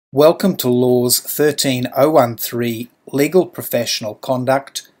Welcome to Laws 13013 Legal Professional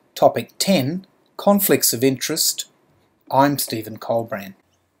Conduct, Topic 10, Conflicts of Interest. I'm Stephen Colbran.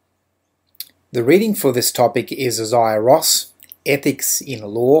 The reading for this topic is Isaiah Ross, Ethics in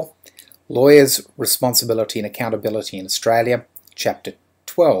Law, Lawyers' Responsibility and Accountability in Australia, Chapter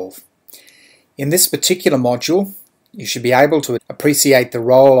 12. In this particular module, you should be able to appreciate the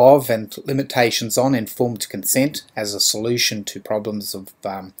role of and limitations on informed consent as a solution to problems of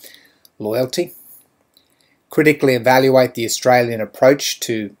loyalty. Critically evaluate the Australian approach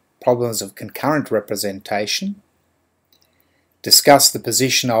to problems of concurrent representation. Discuss the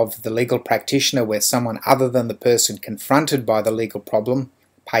position of the legal practitioner where someone other than the person confronted by the legal problem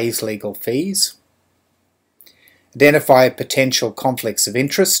pays legal fees. Identify potential conflicts of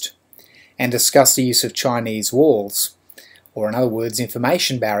interest. And discuss the use of Chinese walls, or in other words,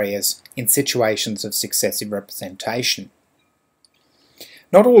 information barriers, in situations of successive representation.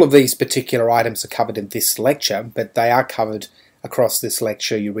 Not all of these particular items are covered in this lecture, but they are covered across this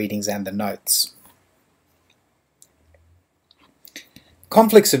lecture, your readings and the notes.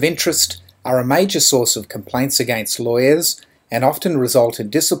 Conflicts of interest are a major source of complaints against lawyers and often result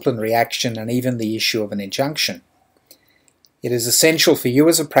in disciplinary action and even the issue of an injunction. It is essential for you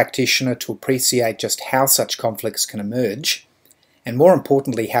as a practitioner to appreciate just how such conflicts can emerge, and more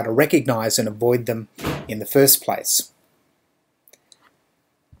importantly, how to recognise and avoid them in the first place.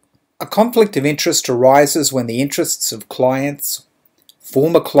 A conflict of interest arises when the interests of clients,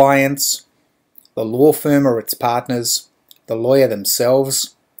 former clients, the law firm or its partners, the lawyer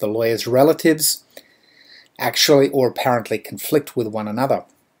themselves, the lawyer's relatives, actually or apparently conflict with one another.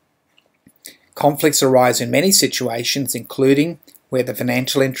 Conflicts arise in many situations, including where the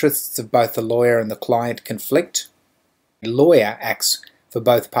financial interests of both the lawyer and the client conflict. A lawyer acts for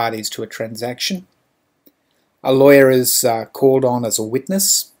both parties to a transaction. A lawyer is called on as a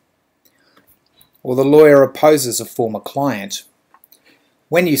witness, or the lawyer opposes a former client.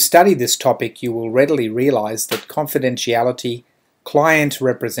 When you study this topic, you will readily realize that confidentiality, client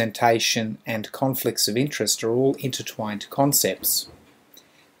representation, and conflicts of interest are all intertwined concepts.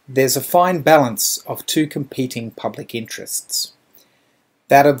 There's a fine balance of two competing public interests,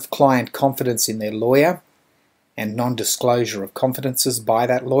 that of client confidence in their lawyer and non-disclosure of confidences by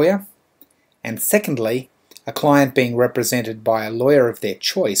that lawyer, and secondly, a client being represented by a lawyer of their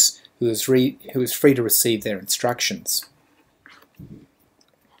choice who is free to receive their instructions.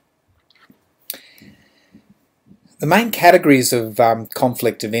 The main categories of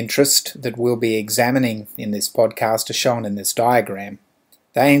conflict of interest that we'll be examining in this podcast are shown in this diagram.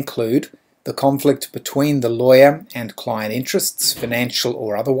 They include the conflict between the lawyer and client interests, financial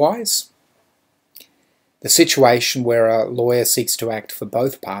or otherwise, the situation where a lawyer seeks to act for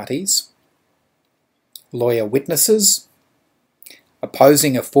both parties, lawyer witnesses,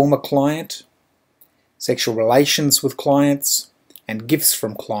 opposing a former client, sexual relations with clients, and gifts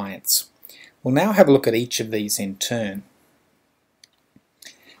from clients. We'll now have a look at each of these in turn.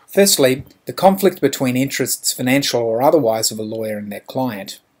 Firstly, the conflict between interests, financial or otherwise, of a lawyer and their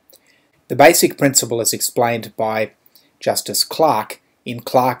client. The basic principle is explained by Justice Clark in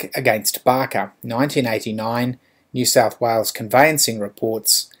Clark against Barker, 1989, New South Wales Conveyancing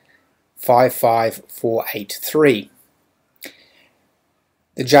Reports 55483.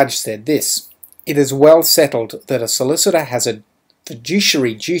 The judge said this: "It is well settled that a solicitor has a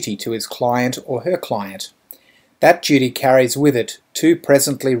fiduciary duty to his client or her client. That duty carries with it two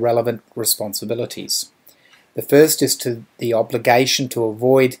presently relevant responsibilities. The first is the obligation to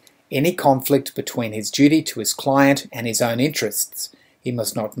avoid any conflict between his duty to his client and his own interests. He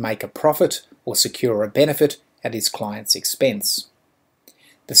must not make a profit or secure a benefit at his client's expense.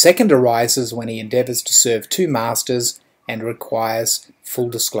 The second arises when he endeavours to serve two masters and requires full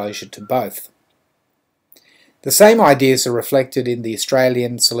disclosure to both." The same ideas are reflected in the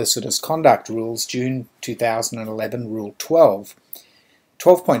Australian Solicitors' Conduct Rules, June 2011, Rule 12.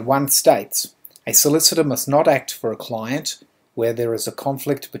 12.1 states, "A solicitor must not act for a client where there is a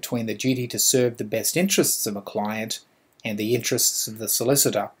conflict between the duty to serve the best interests of a client and the interests of the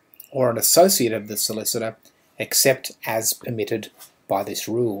solicitor, or an associate of the solicitor, except as permitted by this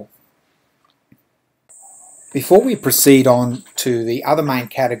rule." Before we proceed on to the other main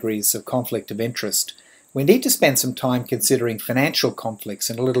categories of conflict of interest, we need to spend some time considering financial conflicts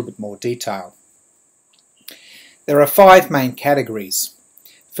in a little bit more detail. There are five main categories.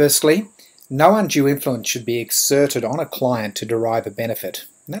 Firstly, no undue influence should be exerted on a client to derive a benefit.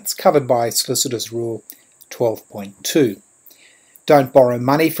 And that's covered by Solicitors Rule 12.2. Don't borrow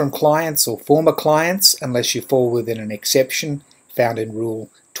money from clients or former clients unless you fall within an exception found in Rule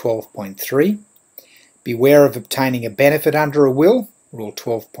 12.3. Beware of obtaining a benefit under a will Rule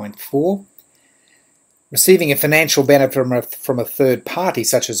 12.4. Receiving a financial benefit from a third party,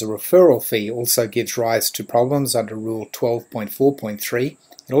 such as a referral fee, also gives rise to problems under Rule 12.4.3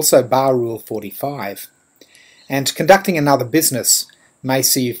 and also Bar Rule 45. And conducting another business may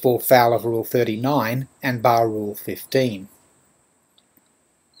see you fall foul of Rule 39 and Bar Rule 15.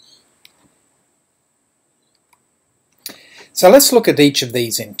 So let's look at each of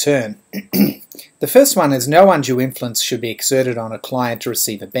these in turn. The first one is no undue influence should be exerted on a client to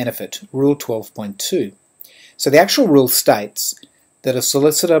receive a benefit, Rule 12.2. So the actual rule states that a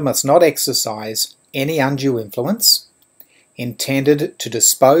solicitor must not exercise any undue influence intended to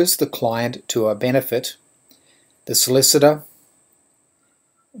dispose the client to a benefit, the solicitor,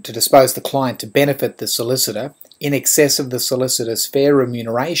 to dispose the client to benefit the solicitor in excess of the solicitor's fair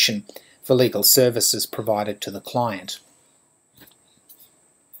remuneration for legal services provided to the client.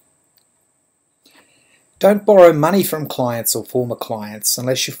 Don't borrow money from clients or former clients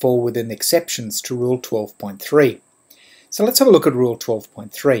unless you fall within the exceptions to Rule 12.3. So let's have a look at Rule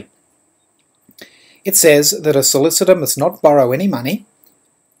 12.3. It says that a solicitor must not borrow any money,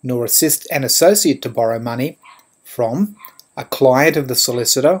 nor assist an associate to borrow money from a client of the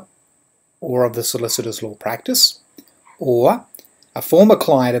solicitor or of the solicitor's law practice, or a former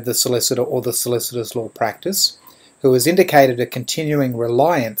client of the solicitor or the solicitor's law practice, who has indicated a continuing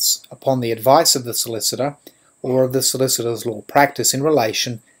reliance upon the advice of the solicitor or of the solicitor's law practice in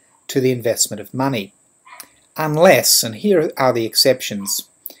relation to the investment of money. Unless, and here are the exceptions,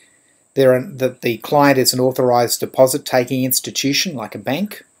 that the client is an authorised deposit-taking institution like a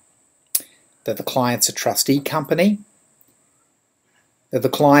bank, that the client's a trustee company, that the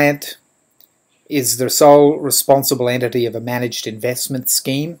client is the sole responsible entity of a managed investment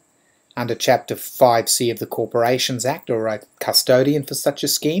scheme under Chapter 5C of the Corporations Act, or a custodian for such a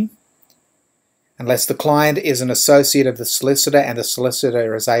scheme, unless the client is an associate of the solicitor and the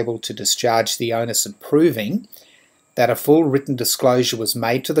solicitor is able to discharge the onus of proving that a full written disclosure was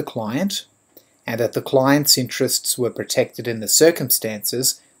made to the client and that the client's interests were protected in the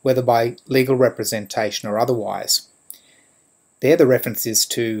circumstances, whether by legal representation or otherwise. There the reference is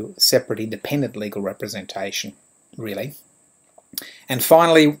to separate independent legal representation, really. And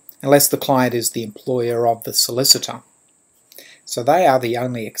finally, unless the client is the employer of the solicitor. So they are the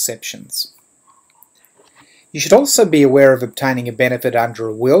only exceptions. You should also be aware of obtaining a benefit under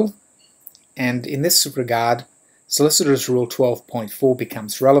a will, and in this regard, Solicitor's Rule 12.4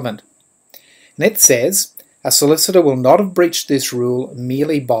 becomes relevant. And it says, a solicitor will not have breached this rule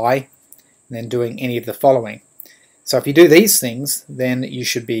merely by, and then doing any of the following. So if you do these things, then you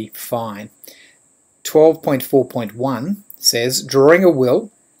should be fine. 12.4.1 says, drawing a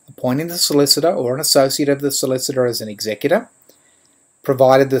will, appointing the solicitor or an associate of the solicitor as an executor,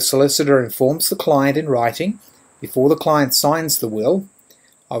 provided the solicitor informs the client in writing, before the client signs the will,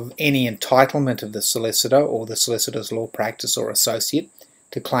 of any entitlement of the solicitor or the solicitor's law practice or associate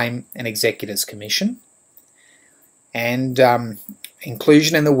to claim an executor's commission, and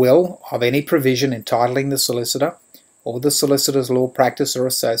inclusion in the will of any provision entitling the solicitor or the solicitor's law practice or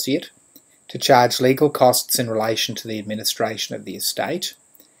associate to charge legal costs in relation to the administration of the estate,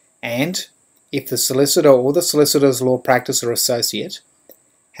 and if the solicitor or the solicitor's law practice or associate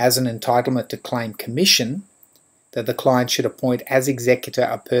has an entitlement to claim commission, that the client should appoint as executor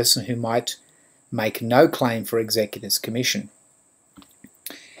a person who might make no claim for executor's commission.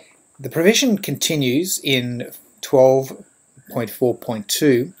 The provision continues in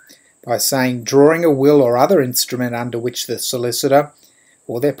 12.4.2 by saying, drawing a will or other instrument under which the solicitor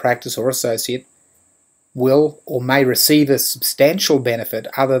or their practice or associate will or may receive a substantial benefit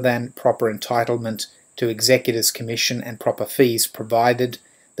other than proper entitlement to executor's commission and proper fees, provided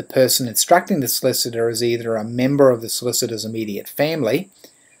the person instructing the solicitor is either a member of the solicitor's immediate family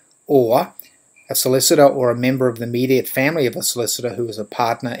or a solicitor or a member of the immediate family of a solicitor who is a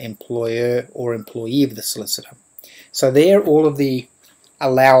partner, employer or employee of the solicitor. So there are all of the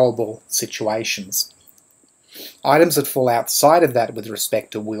allowable situations. Items that fall outside of that with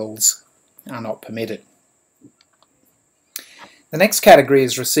respect to wills are not permitted. The next category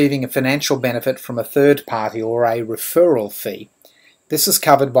is receiving a financial benefit from a third party or a referral fee. This is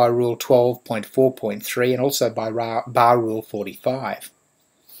covered by Rule 12.4.3 and also by Bar Rule 45.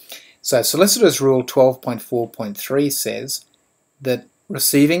 So Solicitor's Rule 12.4.3 says that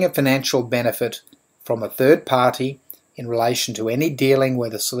receiving a financial benefit from a third party in relation to any dealing where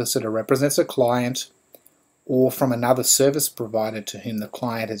the solicitor represents a client or from another service provider to whom the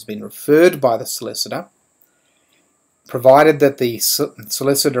client has been referred by the solicitor, provided that the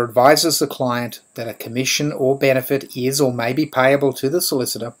solicitor advises the client that a commission or benefit is or may be payable to the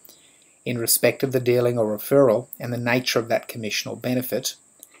solicitor in respect of the dealing or referral and the nature of that commission or benefit,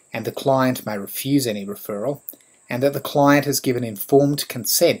 and the client may refuse any referral, and that the client has given informed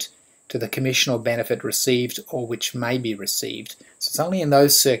consent to the commission or benefit received or which may be received. So it's only in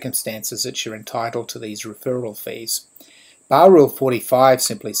those circumstances that you're entitled to these referral fees. Bar Rule 45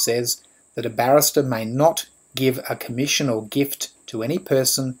 simply says that a barrister may not give a commission or gift to any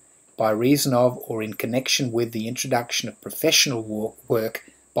person by reason of or in connection with the introduction of professional work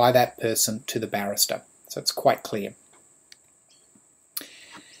by that person to the barrister. So it's quite clear.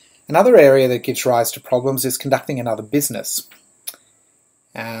 Another area that gives rise to problems is conducting another business.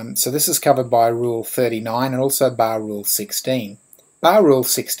 So this is covered by Rule 39 and also Bar Rule 16. Bar Rule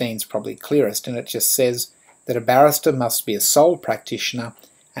 16 is probably clearest, and it just says that a barrister must be a sole practitioner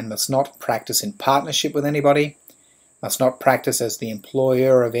and must not practice in partnership with anybody, must not practice as the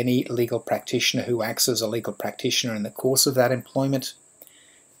employer of any legal practitioner who acts as a legal practitioner in the course of that employment,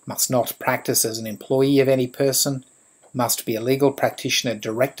 must not practice as an employee of any person, must be a legal practitioner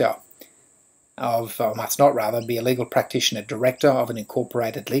director of, or must not rather be a legal practitioner director of an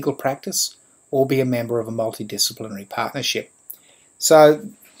incorporated legal practice, or be a member of a multidisciplinary partnership. So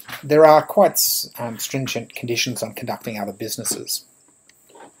there are quite stringent conditions on conducting other businesses.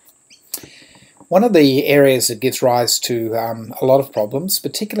 One of the areas that gives rise to a lot of problems,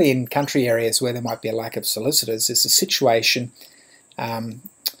 particularly in country areas where there might be a lack of solicitors, is a situation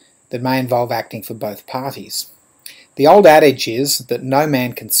that may involve acting for both parties. The old adage is that no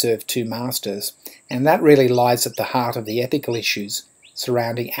man can serve two masters, and that really lies at the heart of the ethical issues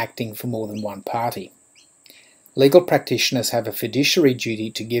surrounding acting for more than one party. Legal practitioners have a fiduciary duty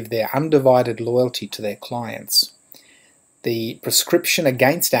to give their undivided loyalty to their clients. The prescription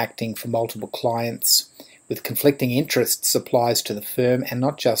against acting for multiple clients with conflicting interests applies to the firm and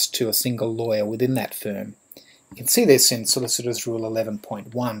not just to a single lawyer within that firm. You can see this in Solicitors Rule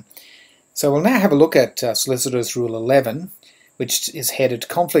 11.1. So we'll now have a look at Solicitors Rule 11, which is headed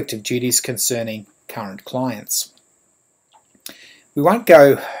Conflict of Duties Concerning Current Clients. We won't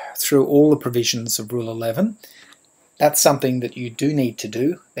go through all the provisions of Rule 11. That's something that you do need to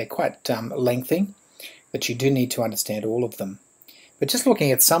do. They're quite lengthy, but you do need to understand all of them. But just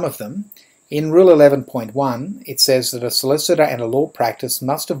looking at some of them, in Rule 11.1 it says that a solicitor and a law practice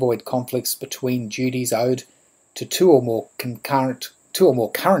must avoid conflicts between duties owed to two or more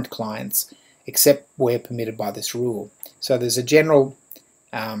current clients, except where permitted by this rule. So there's a general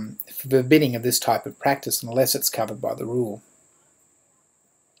forbidding of this type of practice unless it's covered by the rule.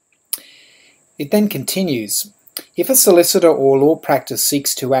 It then continues, if a solicitor or law practice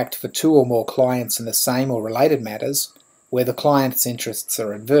seeks to act for two or more clients in the same or related matters, where the client's interests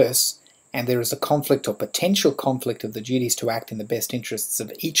are adverse, and there is a conflict or potential conflict of the duties to act in the best interests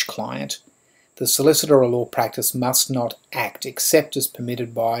of each client, the solicitor or law practice must not act except as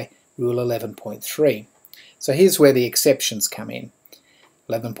permitted by Rule 11.3. So here's where the exceptions come in.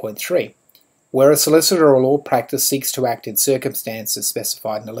 11.3. Where a solicitor or law practice seeks to act in circumstances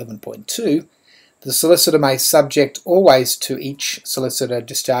specified in 11.2, the solicitor may subject always to each solicitor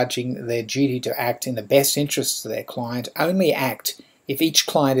discharging their duty to act in the best interests of their client only act if each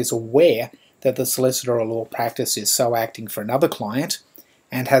client is aware that the solicitor or law practice is so acting for another client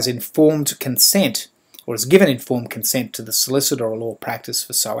and has informed consent or has given informed consent to the solicitor or law practice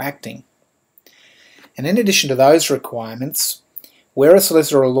for so acting. And in addition to those requirements, where a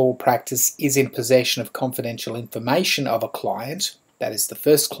solicitor or law practice is in possession of confidential information of a client, that is the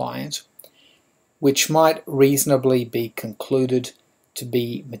first client, which might reasonably be concluded to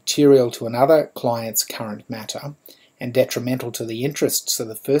be material to another client's current matter and detrimental to the interests of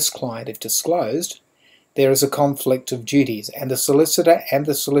the first client if disclosed, there is a conflict of duties, and the solicitor and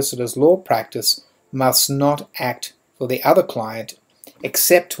the solicitor's law practice must not act for the other client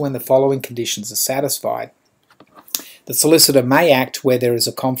except when the following conditions are satisfied. The solicitor may act where there is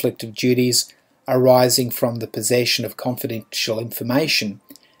a conflict of duties arising from the possession of confidential information,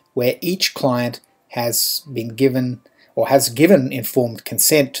 where each client has been given or has given informed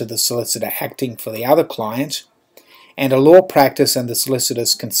consent to the solicitor acting for the other client, and a law practice and the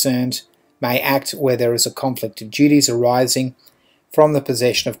solicitors concerned may act where there is a conflict of duties arising from the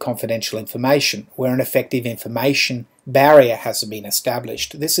possession of confidential information, where an effective information barrier has been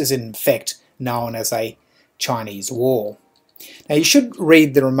established. This is in effect known as a Chinese wall. Now you should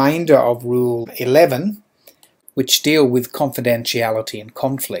read the remainder of Rule 11, which deal with confidentiality and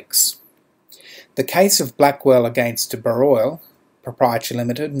conflicts. The case of Blackwell against Baroil, Proprietary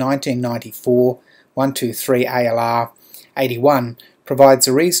Limited, 1994, 123 ALR 81, provides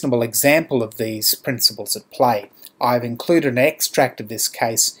a reasonable example of these principles at play. I've included an extract of this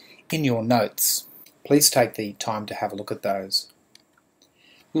case in your notes. Please take the time to have a look at those.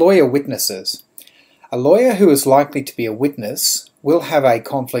 Lawyer witnesses. A lawyer who is likely to be a witness will have a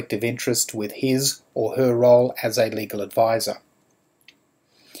conflict of interest with his or her role as a legal advisor.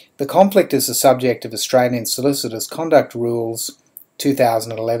 The conflict is the subject of Australian Solicitors Conduct Rules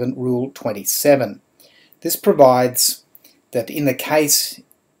 2011 Rule 27. This provides that in the case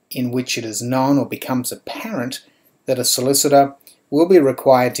in which it is known or becomes apparent that a solicitor will be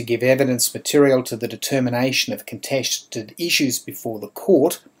required to give evidence material to the determination of contested issues before the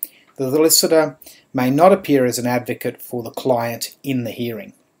court, the solicitor may not appear as an advocate for the client in the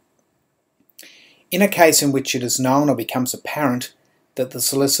hearing. In a case in which it is known or becomes apparent that the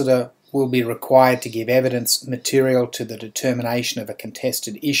solicitor will be required to give evidence material to the determination of a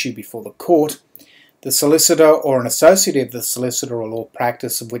contested issue before the court, the solicitor or an associate of the solicitor or law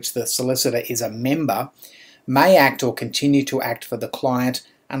practice of which the solicitor is a member may act or continue to act for the client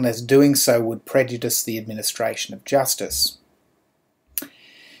unless doing so would prejudice the administration of justice.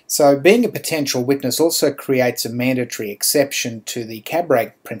 So being a potential witness also creates a mandatory exception to the cab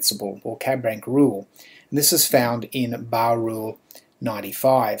rank principle or cab rank rule. And this is found in Bar Rule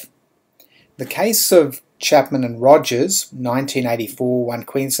 95. The case of Chapman and Rogers, 1984, 1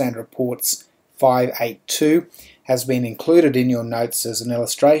 Queensland Reports 582, has been included in your notes as an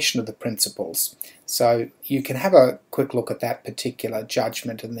illustration of the principles. So you can have a quick look at that particular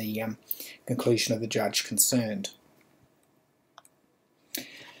judgment and the conclusion of the judge concerned.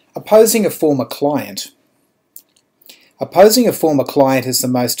 Opposing a former client. Opposing a former client is the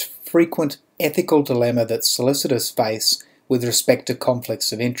most frequent ethical dilemma that solicitors face with respect to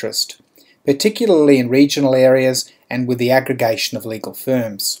conflicts of interest, particularly in regional areas and with the aggregation of legal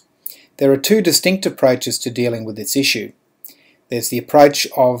firms. There are two distinct approaches to dealing with this issue. There's the approach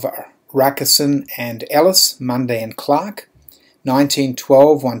of Rackison and Ellis, Munday and Clark,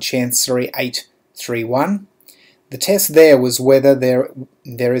 1912, 1 Chancery 831. The test there was whether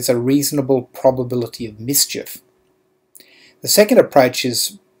there is a reasonable probability of mischief. The second approach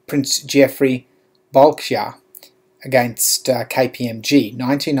is Prince Geoffrey Bolkshire against KPMG,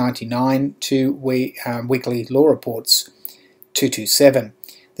 1999 to Weekly Law Reports 227.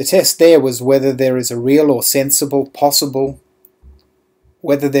 The test there was whether there is a real or sensible possibility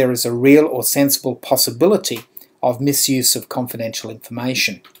of misuse of confidential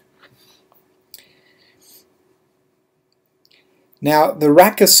information. Now, the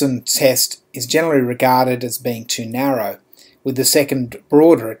Rackison test is generally regarded as being too narrow, with the second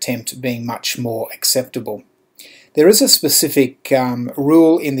broader attempt being much more acceptable. There is a specific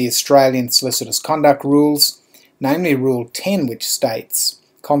rule in the Australian Solicitors Conduct Rules, namely Rule 10, which states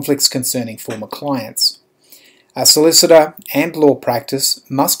conflicts concerning former clients. A solicitor and law practice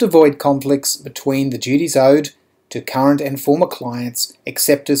must avoid conflicts between the duties owed to current and former clients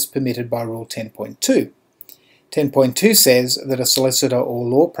except as permitted by Rule 10.2. 10.2 says that a solicitor or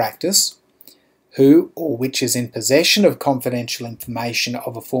law practice who or which is in possession of confidential information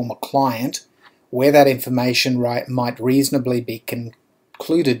of a former client where that information might reasonably be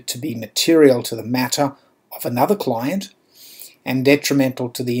concluded to be material to the matter of another client and detrimental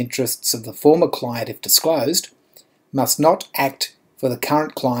to the interests of the former client if disclosed, must not act for the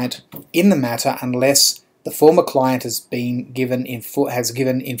current client in the matter unless the former client has given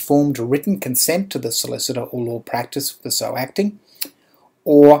informed written consent to the solicitor or law practice for so acting,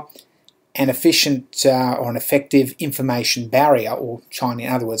 or an efficient or an effective information barrier, or in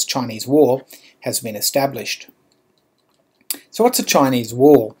other words, Chinese wall, has been established. So what's a Chinese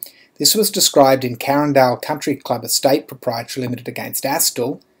wall? This was described in Carindale Country Club Estate Proprietary Limited against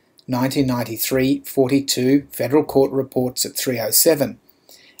Astle, 1993-42 Federal Court Reports at 307,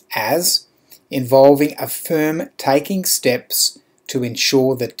 as involving a firm taking steps to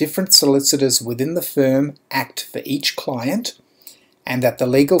ensure that different solicitors within the firm act for each client and that the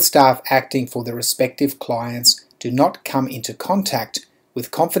legal staff acting for the respective clients do not come into contact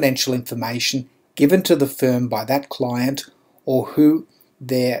with confidential information given to the firm by that client or who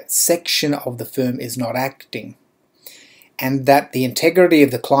their section of the firm is not acting, and that the integrity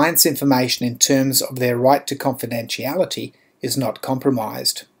of the client's information in terms of their right to confidentiality is not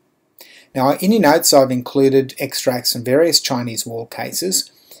compromised. Now, in your notes I've included extracts from various Chinese wall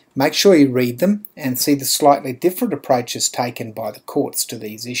cases. Make sure you read them and see the slightly different approaches taken by the courts to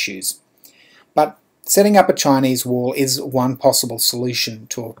these issues. But setting up a Chinese wall is one possible solution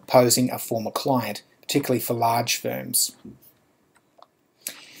to opposing a former client, particularly for large firms.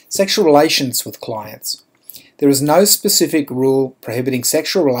 Sexual relations with clients. There is no specific rule prohibiting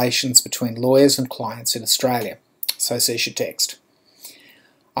sexual relations between lawyers and clients in Australia, so says your text.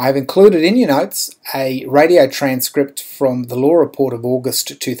 I have included in your notes a radio transcript from the Law Report of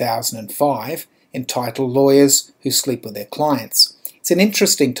August 2005 entitled Lawyers Who Sleep with Their Clients. It's an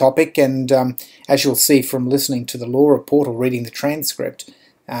interesting topic, and as you'll see from listening to the law report or reading the transcript,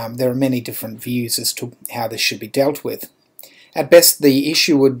 there are many different views as to how this should be dealt with. At best, the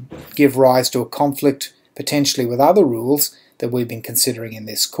issue would give rise to a conflict potentially with other rules that we've been considering in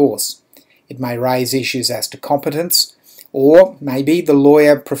this course. It may raise issues as to competence, or maybe the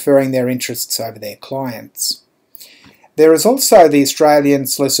lawyer preferring their interests over their clients. There is also the Australian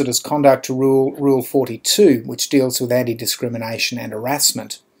Solicitors Conduct Rule 42, which deals with anti-discrimination and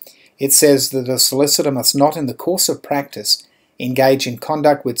harassment. It says that a solicitor must not, in the course of practice, engage in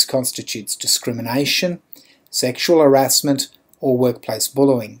conduct which constitutes discrimination, sexual harassment, or workplace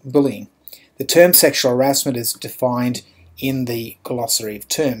bullying. The term sexual harassment is defined in the glossary of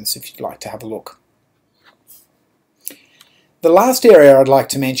terms, if you'd like to have a look. The last area I'd like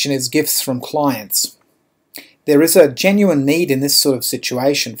to mention is gifts from clients. There is a genuine need in this sort of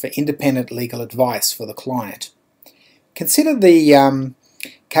situation for independent legal advice for the client. Consider the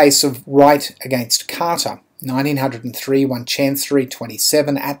case of Wright against Carter, 1903, 1 Chancery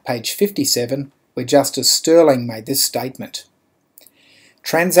 27, at page 57, where Justice Sterling made this statement.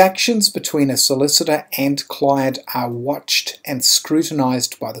 Transactions between a solicitor and client are watched and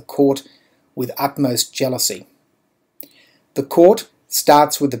scrutinised by the court with utmost jealousy. The court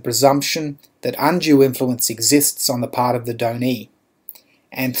starts with the presumption that undue influence exists on the part of the donee,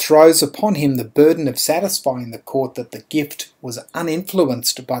 and throws upon him the burden of satisfying the court that the gift was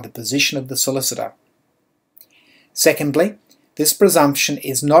uninfluenced by the position of the solicitor. Secondly, this presumption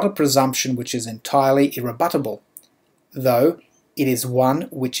is not a presumption which is entirely irrebuttable, though it is one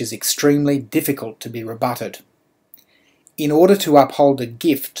which is extremely difficult to be rebutted. In order to uphold a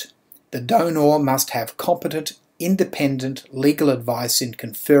gift, the donor must have competent, independent legal advice in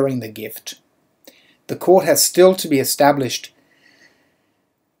conferring the gift. The court has still to be established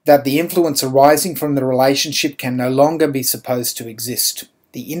that the influence arising from the relationship can no longer be supposed to exist.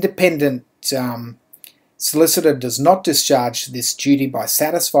 The independent solicitor does not discharge this duty by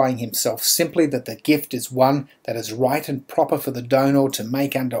satisfying himself simply that the gift is one that is right and proper for the donor to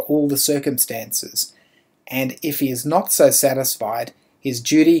make under all the circumstances, and if he is not so satisfied, his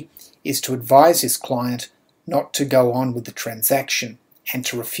duty is to advise his client not to go on with the transaction, and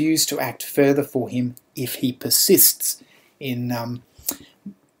to refuse to act further for him if he persists in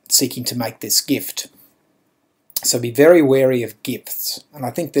seeking to make this gift. So be very wary of gifts, and I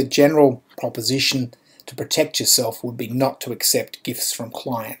think the general proposition to protect yourself would be not to accept gifts from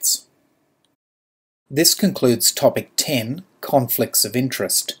clients. This concludes Topic 10, Conflicts of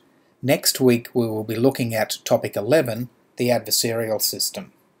Interest. Next week we will be looking at Topic 11, the Adversarial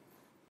System.